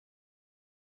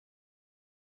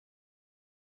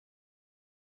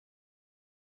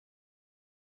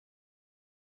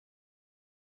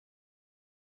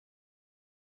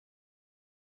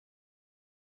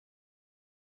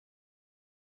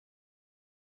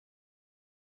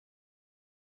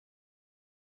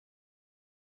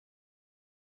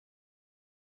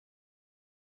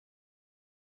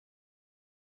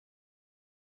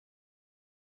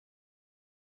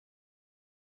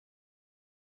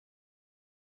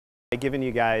given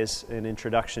you guys an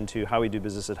introduction to how we do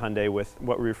business at Hyundai with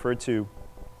what we refer to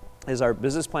as our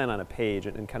business plan on a page,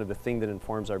 and kind of the thing that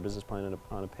informs our business plan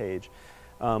on a page.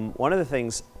 One of the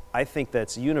things I think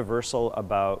that's universal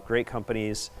about great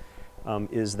companies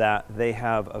is that they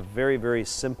have a very, very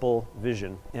simple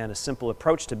vision and a simple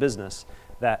approach to business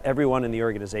that everyone in the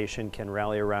organization can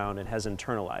rally around and has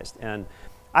internalized. And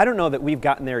I don't know that we've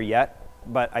gotten there yet,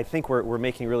 but I think we're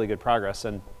making really good progress.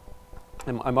 And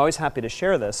I'm always happy to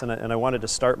share this, and I wanted to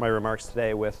start my remarks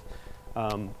today with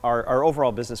our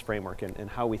overall business framework and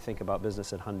how we think about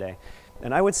business at Hyundai.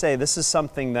 And I would say this is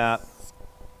something that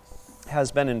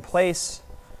has been in place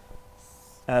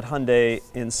at Hyundai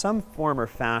in some form or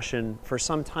fashion for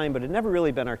some time, but it had never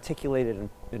really been articulated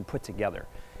and put together.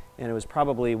 And it was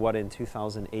probably, in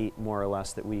 2008, more or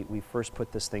less, that we first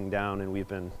put this thing down, and we've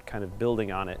been kind of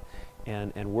building on it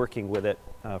and working with it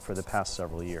for the past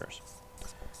several years.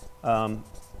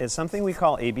 It's something we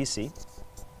call ABC.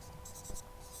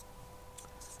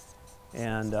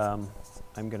 And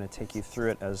I'm going to take you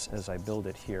through it as I build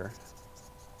it here.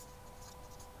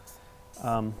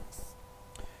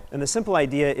 And the simple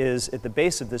idea is at the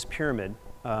base of this pyramid,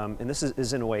 and this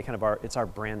is in a way kind of our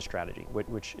brand strategy,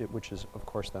 which is of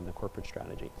course then the corporate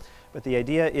strategy. But the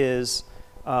idea is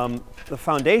the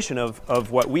foundation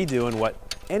of what we do and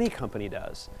what any company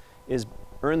does is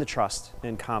earn the trust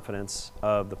and confidence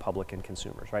of the public and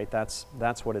consumers, right? That's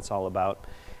what it's all about.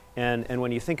 And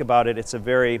when you think about it, it's a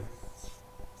very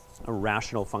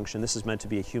rational function. This is meant to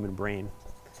be a human brain.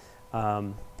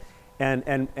 And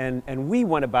we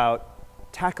went about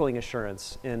tackling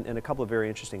assurance in a couple of very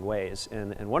interesting ways.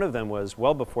 And one of them was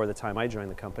well before the time I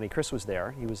joined the company. Chris was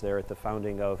there. He was there at the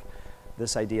founding of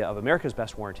this idea of America's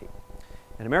Best Warranty.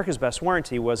 And America's Best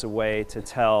Warranty was a way to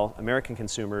tell American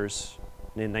consumers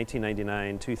in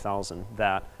 1999, 2000,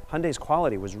 that Hyundai's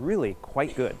quality was really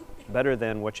quite good, better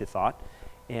than what you thought.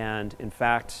 And in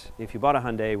fact, if you bought a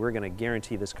Hyundai, we're going to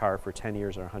guarantee this car for 10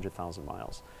 years or 100,000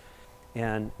 miles.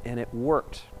 And it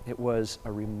worked. It was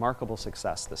a remarkable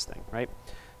success, this thing, right?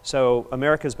 So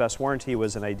America's Best Warranty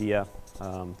was an idea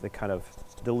that kind of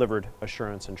delivered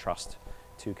assurance and trust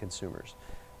to consumers.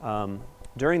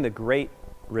 During the Great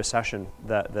Recession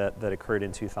that occurred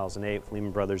in 2008 with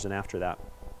Lehman Brothers and after that,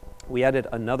 we added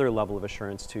another level of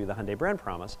assurance to the Hyundai brand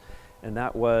promise, and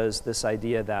that was this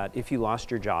idea that if you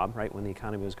lost your job, right, when the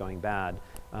economy was going bad,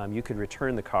 you could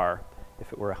return the car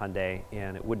if it were a Hyundai,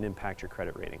 and it wouldn't impact your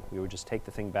credit rating. We would just take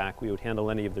the thing back. We would handle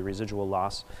any of the residual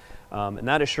loss. And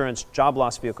that assurance job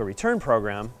loss vehicle return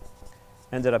program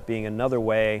ended up being another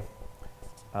way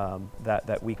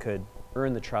that we could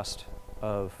earn the trust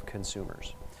of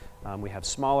consumers. We have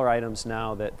smaller items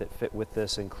now that fit with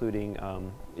this, including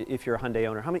if you're a Hyundai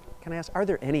owner. Can I ask, are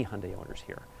there any Hyundai owners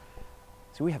here?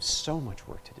 See, we have so much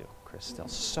work to do, Chris, still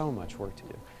so much work to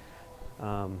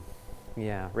do.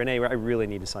 Yeah, Renee, I really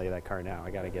need to sell you that car now.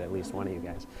 I got to get at least one of you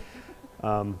guys.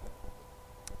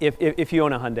 If you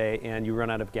own a Hyundai and you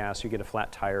run out of gas, you get a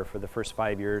flat tire for the first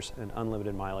 5 years and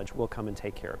unlimited mileage, we'll come and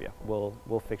take care of you.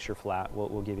 We'll fix your flat.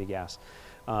 We'll give you gas.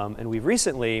 And we've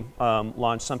recently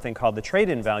launched something called the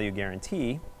Trade-in Value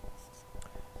Guarantee,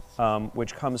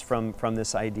 which comes from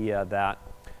this idea that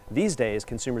these days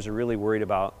consumers are really worried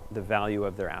about the value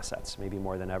of their assets, maybe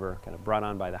more than ever, kind of brought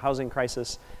on by the housing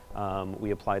crisis.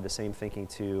 We applied the same thinking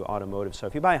to automotive. So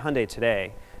if you buy a Hyundai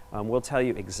today, we'll tell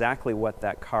you exactly what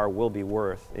that car will be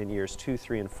worth in years 2,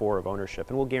 3, and 4 of ownership,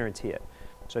 and we'll guarantee it.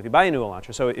 So if you buy a new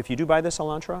Elantra, so if you do buy this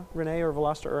Elantra, Renee, or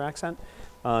Veloster or Accent,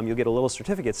 you'll get a little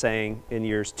certificate saying in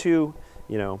years 2,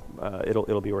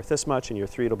 it'll be worth this much, in year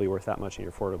 3 it'll be worth that much, in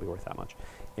year 4 it'll be worth that much.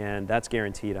 And that's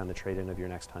guaranteed on the trade-in of your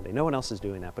next Hyundai. No one else is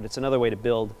doing that, but it's another way to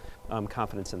build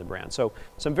confidence in the brand. So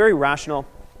some very rational,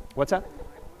 what's that?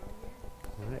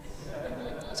 All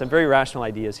right. Some very rational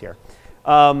ideas here.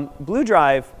 Blue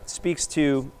Drive speaks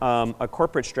to a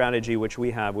corporate strategy which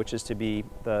we have, which is to be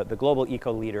the global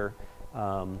eco leader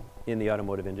in the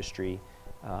automotive industry.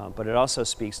 But it also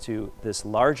speaks to this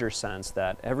larger sense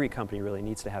that every company really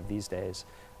needs to have these days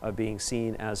of being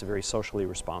seen as a very socially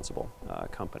responsible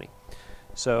company.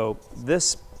 So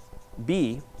this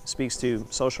B speaks to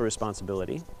social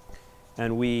responsibility,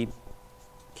 and we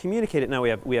communicate it now.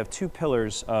 We have 2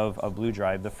 pillars of Blue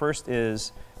Drive. The first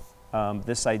is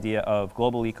this idea of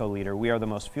global eco leader. We are the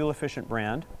most fuel efficient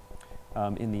brand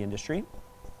in the industry,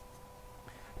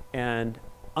 and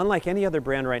unlike any other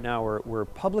brand right now, we're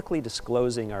publicly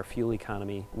disclosing our fuel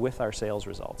economy with our sales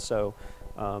results. So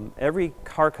every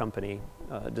car company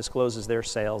discloses their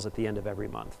sales at the end of every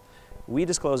month. We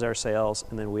disclose our sales,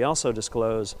 and then we also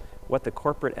disclose what the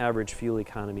corporate average fuel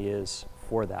economy is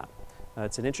for that.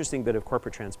 It's an interesting bit of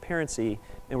corporate transparency,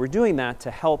 and we're doing that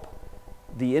to help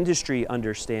the industry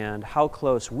understand how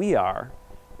close we are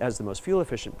as the most fuel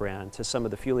efficient brand to some of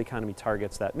the fuel economy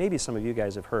targets that maybe some of you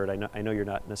guys have heard. I know you're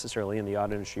not necessarily in the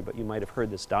auto industry, but you might have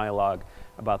heard this dialogue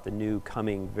about the new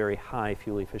coming very high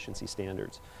fuel efficiency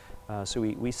standards. So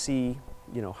we see,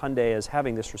 you know, Hyundai as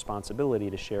having this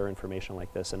responsibility to share information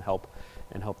like this and help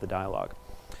the dialogue.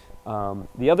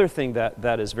 The other thing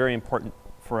that is very important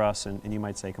for us, and you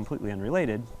might say completely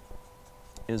unrelated,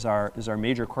 is our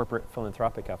major corporate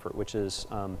philanthropic effort, which is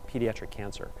pediatric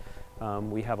cancer.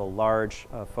 We have a large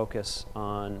focus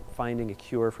on finding a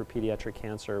cure for pediatric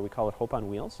cancer. We call it Hope on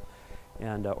Wheels.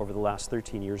 And over the last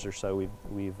 13 years or so,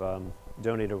 we've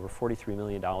donated over $43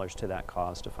 million to that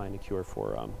cause to find a cure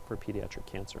for pediatric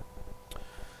cancer.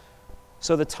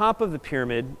 So the top of the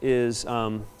pyramid is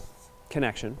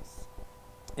connection.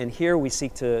 And here we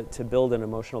seek to build an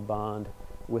emotional bond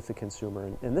with the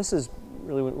consumer. And this is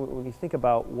really, when you think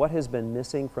about what has been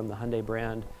missing from the Hyundai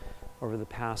brand over the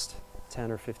past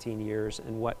 10 or 15 years,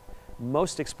 and what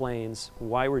most explains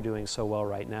why we're doing so well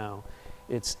right now,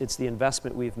 it's the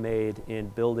investment we've made in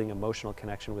building emotional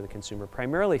connection with the consumer,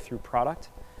 primarily through product.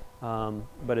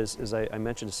 But as I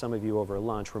mentioned to some of you over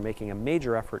lunch, we're making a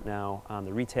major effort now on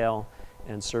the retail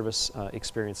and service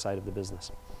experience side of the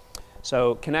business.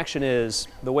 So connection is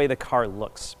the way the car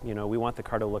looks. You know, we want the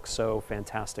car to look so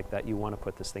fantastic that you want to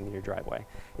put this thing in your driveway.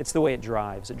 It's the way it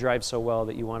drives. It drives so well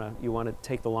that you want to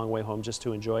take the long way home just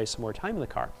to enjoy some more time in the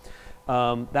car.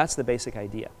 That's the basic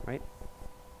idea, right?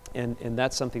 And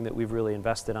that's something that we've really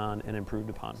invested on and improved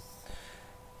upon.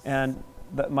 And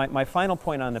my final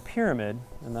point on the pyramid,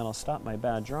 and then I'll stop my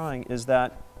bad drawing, is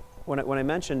that when I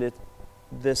mentioned it,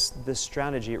 this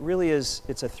strategy, it really is,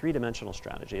 it's a three-dimensional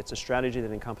strategy. It's a strategy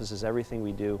that encompasses everything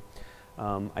we do.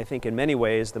 I think in many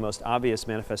ways the most obvious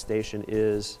manifestation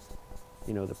is,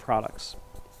 you know, the products,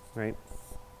 right?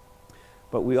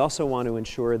 But we also want to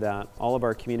ensure that all of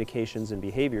our communications and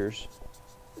behaviors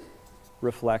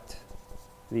reflect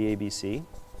the ABC,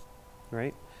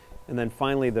 right? And then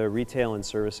finally the retail and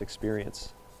service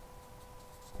experience.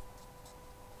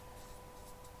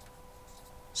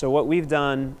 So what we've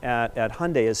done at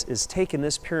Hyundai is taken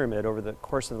this pyramid over the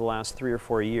course of the last 3 or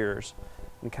 4 years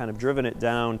and kind of driven it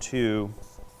down to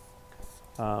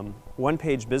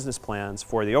one-page business plans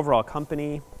for the overall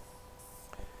company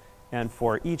and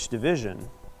for each division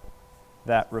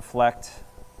that reflect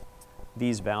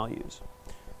these values.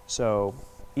 So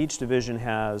each division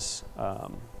has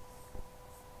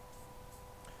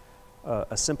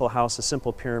a simple house, a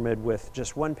simple pyramid with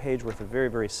just one page worth of very,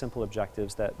 very simple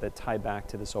objectives that tie back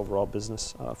to this overall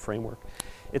business framework.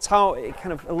 It's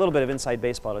kind of a little bit of inside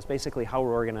baseball. It's basically how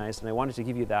we're organized, and I wanted to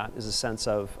give you that as a sense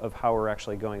of how we're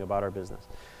actually going about our business.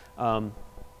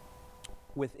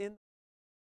 Within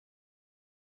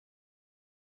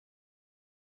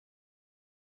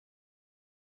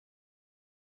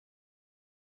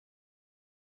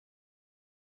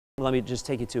Let me just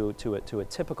take you to a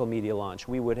typical media launch.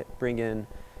 We would bring in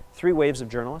 3 waves of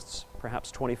journalists,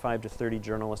 perhaps 25 to 30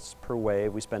 journalists per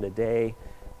wave. We spend a day,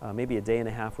 maybe a day and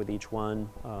a half with each one.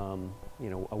 You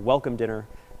know, a welcome dinner,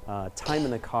 time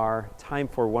in the car, time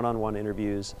for one-on-one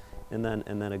interviews, and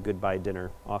then a goodbye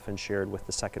dinner, often shared with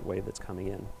the second wave that's coming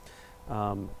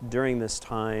in. During this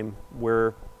time,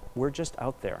 we're just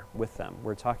out there with them.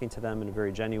 We're talking to them in a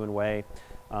very genuine way.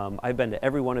 I've been to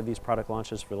every one of these product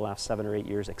launches for the last 7 or 8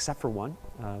 years, except for one,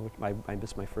 which I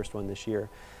missed my first one this year.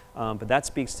 But that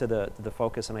speaks to the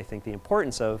focus and I think the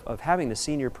importance of having the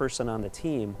senior person on the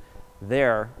team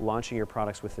there launching your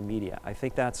products with the media. I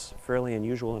think that's fairly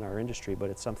unusual in our industry, but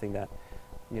it's something that,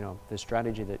 you know, the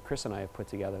strategy that Chris and I have put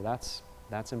together,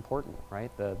 that's important,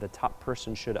 right? The top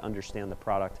person should understand the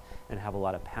product and have a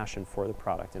lot of passion for the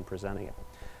product in presenting it.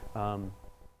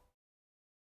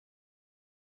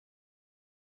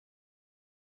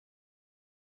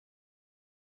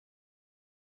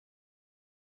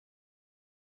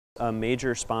 A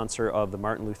major sponsor of the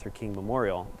Martin Luther King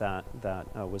Memorial that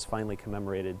was finally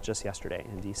commemorated just yesterday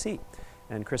in DC.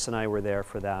 And Chris and I were there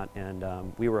for that, and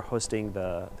we were hosting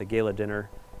the gala dinner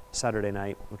Saturday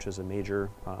night, which was a major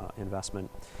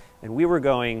investment. And we were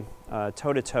going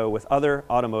toe-to-toe with other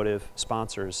automotive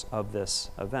sponsors of this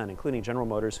event, including General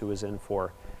Motors, who was in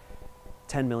for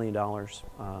 $10 million.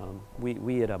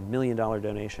 We had a $1 million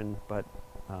donation, but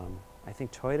I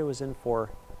think Toyota was in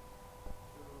for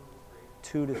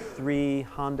 2 to 3,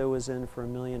 Honda was in for $1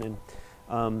 million,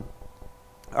 and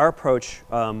our approach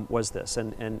was this,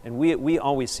 and we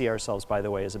always see ourselves, by the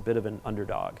way, as a bit of an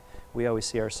underdog. We always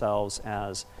see ourselves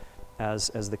as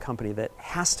the company that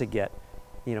has to get,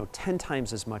 you know, 10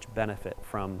 times as much benefit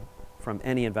from from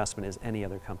any investment as any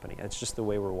other company. It's just the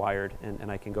way we're wired,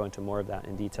 and I can go into more of that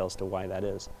in detail as to why that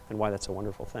is and why that's a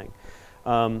wonderful thing.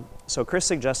 So Chris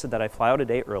suggested that I fly out a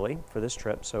day early for this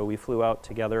trip, so we flew out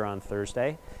together on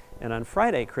Thursday, and on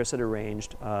Friday Chris had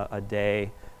arranged a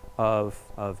day of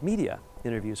media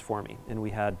interviews for me, and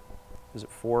we had, was it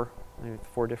four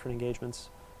different engagements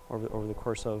over the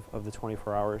course of the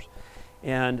 24 hours,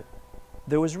 and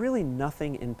there was really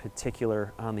nothing in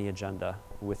particular on the agenda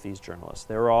with these journalists.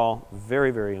 They were all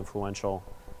very, very influential,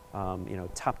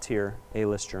 top-tier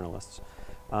A-list journalists.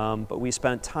 But we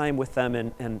spent time with them,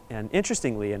 and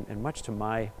interestingly, and much to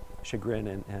my chagrin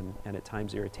and at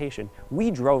times irritation, we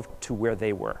drove to where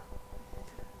they were.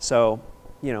 So,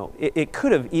 it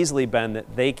could have easily been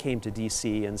that they came to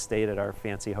DC and stayed at our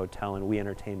fancy hotel and we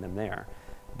entertained them there.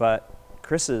 But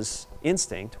Chris's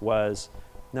instinct was,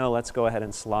 no, let's go ahead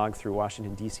and slog through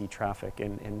Washington, D.C. traffic,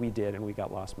 and we did, and we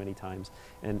got lost many times.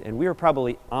 And we were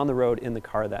probably on the road in the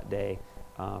car that day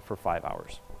for 5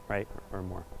 hours, right, or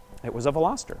more. It was a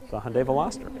Veloster, the Hyundai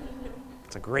Veloster.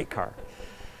 It's a great car.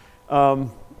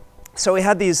 So we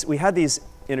had these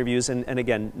interviews, and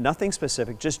again, nothing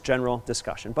specific, just general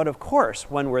discussion. But of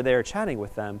course, when we're there chatting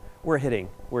with them, we're hitting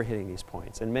these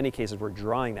points. In many cases, we're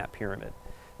drawing that pyramid.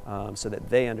 So that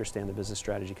they understand the business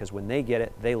strategy, because when they get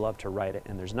it, they love to write it,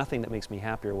 and there's nothing that makes me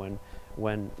happier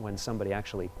when somebody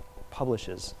actually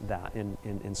publishes that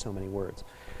in so many words.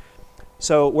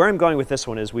 So where I'm going with this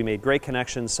one is we made great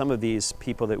connections. Some of these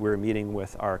people that we were meeting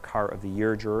with are Car of the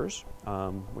Year jurors,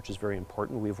 which is very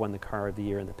important. We've won the Car of the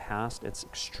Year in the past. It's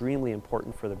extremely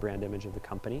important for the brand image of the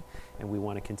company, and we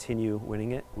want to continue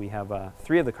winning it. We have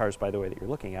 3 of the cars, by the way, that you're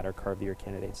looking at are Car of the Year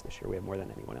candidates this year. We have more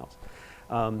than anyone else.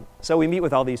 So we meet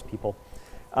with all these people.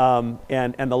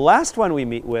 And the last one we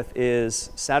meet with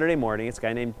is Saturday morning. It's a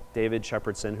guy named David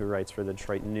Shepherdson who writes for the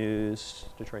Detroit News.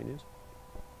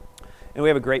 And we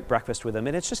have a great breakfast with him,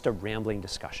 and it's just a rambling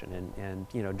discussion.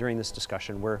 And during this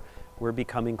discussion, we're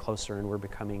becoming closer, and we're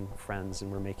becoming friends,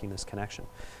 and we're making this connection.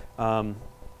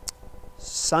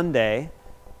 Sunday,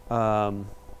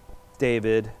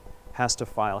 David has to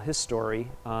file his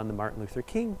story on the Martin Luther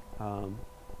King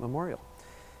Memorial.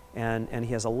 And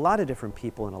he has a lot of different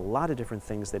people and a lot of different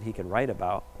things that he could write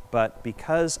about. But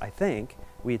because I think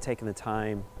we had taken the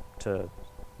time to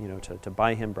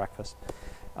buy him breakfast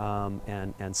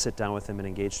and sit down with him and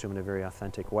engage to him in a very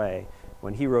authentic way,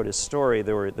 when he wrote his story,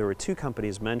 there were 2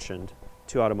 companies mentioned,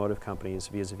 2 automotive companies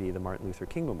vis-a-vis the Martin Luther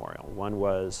King Memorial. One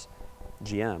was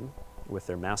GM with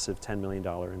their massive $10 million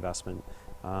investment,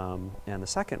 and the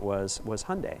second was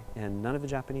Hyundai. And none of the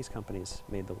Japanese companies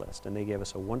made the list. And they gave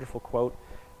us a wonderful quote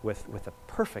with a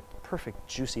perfect,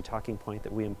 juicy talking point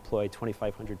that we employed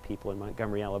 2,500 people in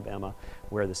Montgomery, Alabama,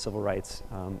 where the civil rights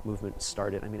movement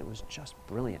started. I mean, it was just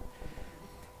brilliant.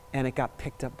 And it got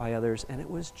picked up by others, and it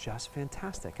was just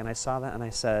fantastic. And I saw that, and I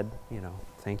said,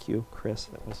 thank you, Chris.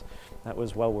 That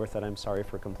was well worth it. I'm sorry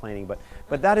for complaining, but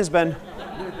that has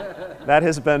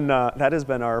been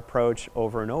our approach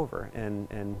over and over,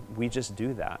 and we just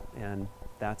do that, and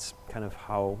that's kind of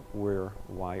how we're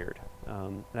wired.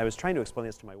 And I was trying to explain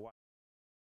this to my wife.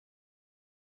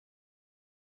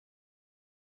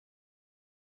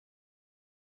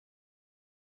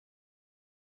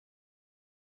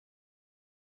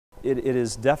 It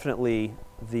is definitely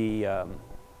the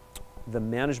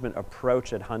management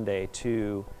approach at Hyundai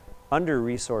to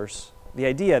under-resource.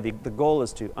 The goal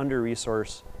is to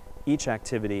under-resource each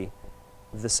activity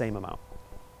the same amount,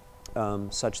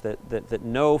 such that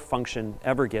no function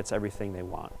ever gets everything they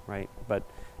want, right?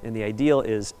 And the ideal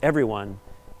is everyone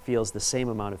feels the same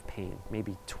amount of pain,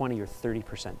 maybe 20 or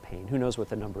 30% pain. Who knows what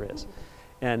the number is?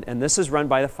 And this is run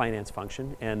by the finance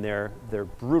function, and they're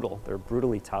brutal. They're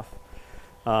brutally tough.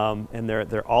 And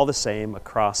they're all the same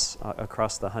across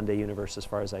the Hyundai universe as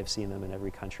far as I've seen them in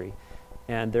every country,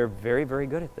 and they're very, very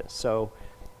good at this. So,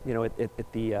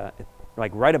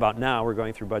 like right about now, we're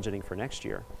going through budgeting for next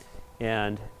year,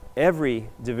 and every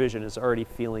division is already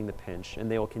feeling the pinch, and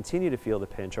they will continue to feel the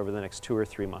pinch over the next 2 or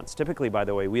 3 months. Typically, by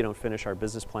the way, we don't finish our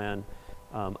business plan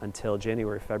until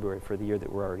January, February for the year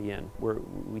that we're already in.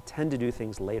 We tend to do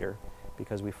things later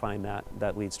because we find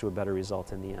that leads to a better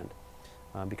result in the end.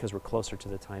 Because we're closer to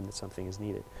the time that something is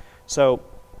needed. So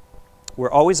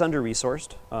we're always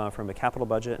under-resourced from a capital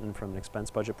budget and from an expense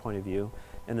budget point of view,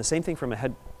 and the same thing from a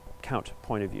head count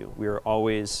point of view. We are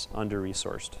always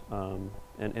under-resourced,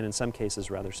 and in some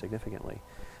cases rather significantly.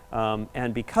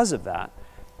 And because of that,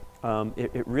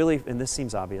 it really, and this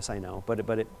seems obvious, I know,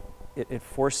 but it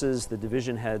forces the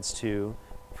division heads to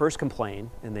first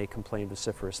complain, and they complain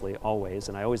vociferously always,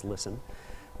 and I always listen.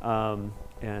 And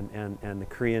the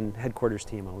Korean headquarters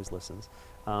team always listens.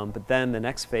 But then the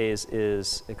next phase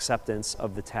is acceptance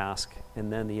of the task,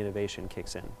 and then the innovation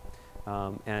kicks in.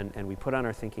 And we put on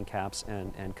our thinking caps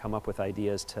and come up with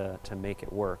ideas to make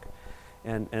it work.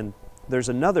 And there's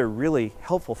another really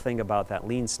helpful thing about that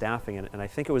lean staffing, and I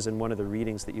think it was in one of the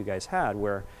readings that you guys had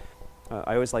where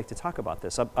I always like to talk about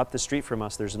this. Up the street from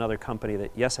us, there's another company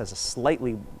that, yes, has a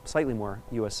slightly more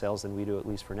U.S. sales than we do, at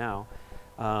least for now.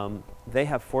 They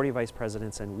have 40 vice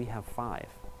presidents, and we have 5.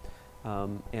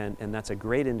 And that's a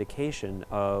great indication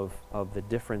of the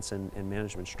difference in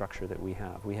management structure that we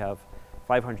have. We have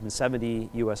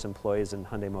 570 U.S. employees in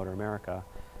Hyundai Motor America,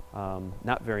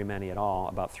 not very many at all,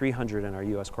 about 300 in our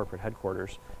U.S. corporate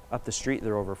headquarters. Up the street,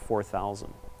 there are over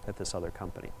 4,000 at this other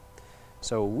company.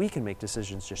 So we can make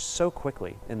decisions just so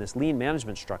quickly, and this lean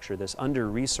management structure, this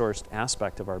under-resourced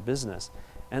aspect of our business,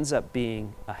 ends up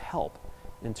being a help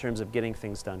in terms of getting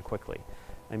things done quickly.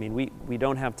 I mean, we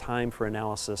don't have time for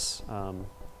analysis,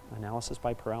 analysis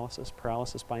by paralysis,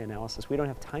 paralysis by analysis. We don't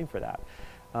have time for that.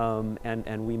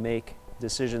 And we make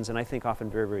decisions, and I think often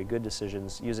very, very good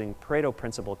decisions, using Pareto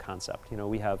principle concept. You know,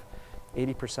 we have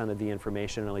 80% of the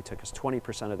information, it only took us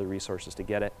 20% of the resources to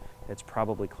get it. It's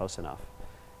probably close enough.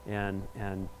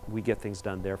 And we get things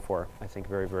done, therefore, I think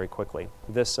very, very quickly.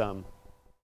 This,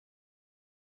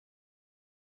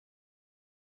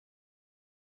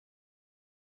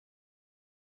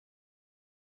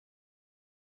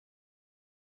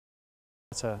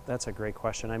 That's a great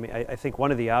question. I mean, I think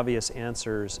one of the obvious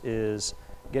answers is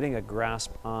getting a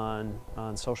grasp on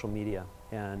social media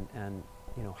and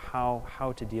you know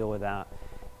how to deal with that.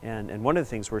 And one of the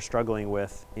things we're struggling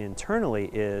with internally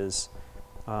is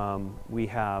we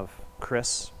have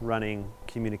Chris running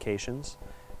communications.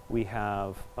 We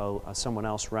have someone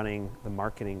else running the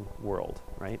marketing world,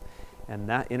 right? And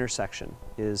that intersection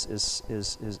is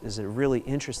a really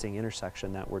interesting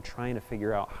intersection that we're trying to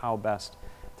figure out how best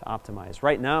to optimize.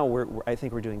 Right now, I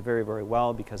think we're doing very, very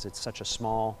well because it's such a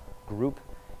small group,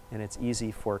 and it's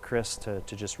easy for Chris to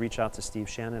just reach out to Steve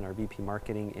Shannon, our VP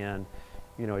Marketing, and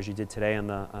you know, as you did today on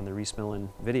the Reese Millen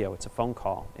video, it's a phone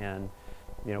call, and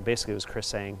you know, basically it was Chris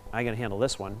saying, "I'm going to handle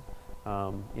this one.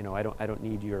 You know, I don't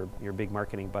need your big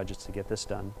marketing budgets to get this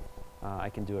done. I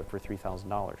can do it for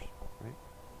 $3,000."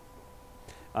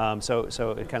 Right?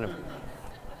 So it kind of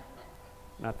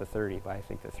not the 30, but I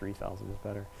think the 3,000 is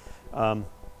better.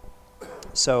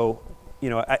 So, you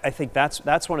know, I think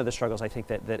that's one of the struggles I think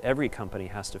that every company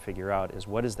has to figure out is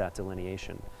what is that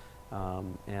delineation,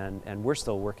 and we're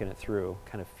still working it through,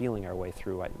 kind of feeling our way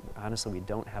through. Honestly, we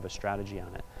don't have a strategy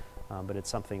on it, but it's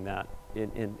something that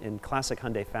in classic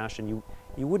Hyundai fashion,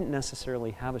 you wouldn't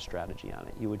necessarily have a strategy on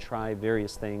it. You would try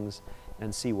various things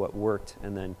and see what worked,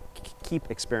 and then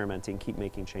keep experimenting, keep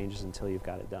making changes until you've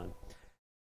got it done.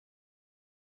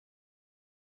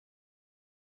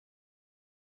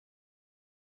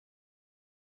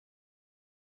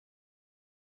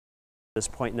 This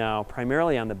point now,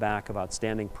 primarily on the back of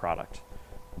outstanding product,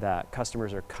 that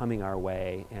customers are coming our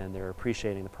way and they're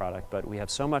appreciating the product, but we have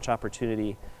so much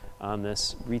opportunity on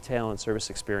this retail and service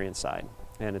experience side,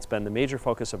 and it's been the major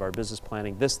focus of our business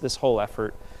planning this whole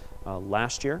effort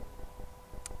last year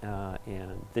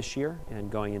and this year and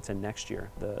going into next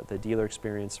year. The dealer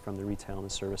experience from the retail and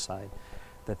the service side,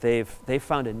 that they've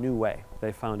found a new way,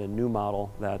 they found a new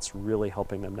model that's really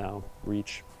helping them now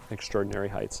reach extraordinary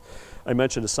heights. I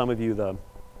mentioned to some of you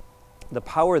the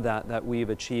power that we've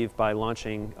achieved by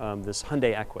launching this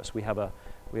Hyundai Equus. We have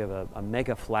a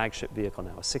mega flagship vehicle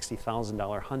now, a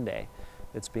 $60,000 Hyundai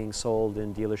that's being sold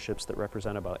in dealerships that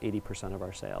represent about 80% of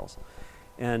our sales.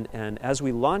 And as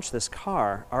we launched this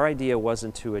car, our idea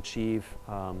wasn't to achieve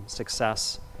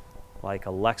success like a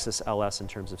Lexus LS in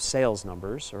terms of sales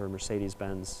numbers or a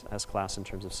Mercedes-Benz S-Class in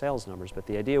terms of sales numbers, but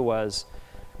the idea was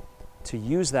to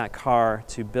use that car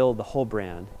to build the whole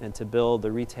brand and to build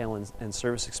the retail and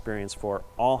service experience for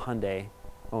all Hyundai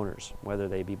owners, whether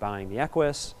they be buying the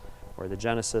Equus or the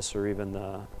Genesis or even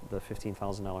the $15,000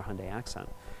 Hyundai Accent.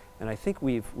 And I think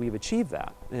we've achieved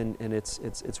that, and it's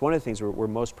one of the things we're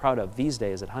most proud of these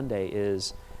days at Hyundai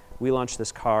is we launched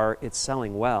this car, it's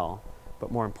selling well,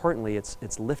 but more importantly,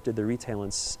 it's lifted the retail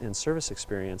and service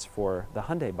experience for the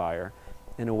Hyundai buyer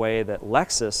in a way that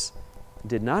Lexus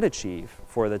did not achieve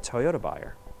for the Toyota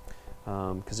buyer.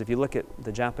 Because if you look at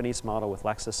the Japanese model with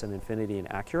Lexus and Infiniti and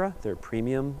Acura, they're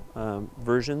premium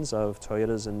versions of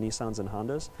Toyotas and Nissans and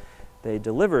Hondas. They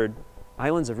delivered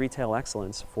islands of retail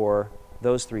excellence for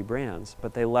those 3 brands,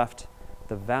 but they left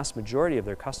the vast majority of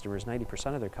their customers,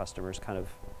 90% of their customers, kind of,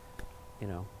 you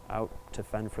know, out to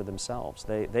fend for themselves.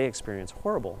 They experience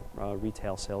horrible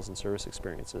retail sales and service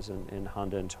experiences in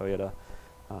Honda and Toyota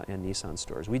and Nissan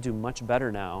stores. We do much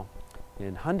better now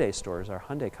in Hyundai stores, our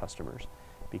Hyundai customers,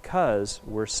 because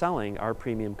we're selling our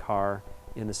premium car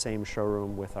in the same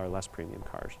showroom with our less premium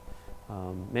cars.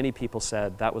 Many people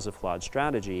said that was a flawed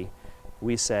strategy.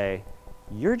 We say,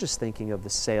 you're just thinking of the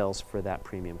sales for that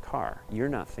premium car. You're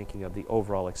not thinking of the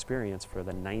overall experience for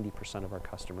the 90% of our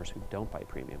customers who don't buy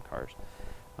premium cars.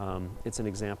 It's an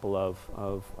example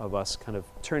of us kind of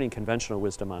turning conventional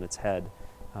wisdom on its head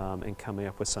and coming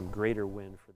up with some greater win for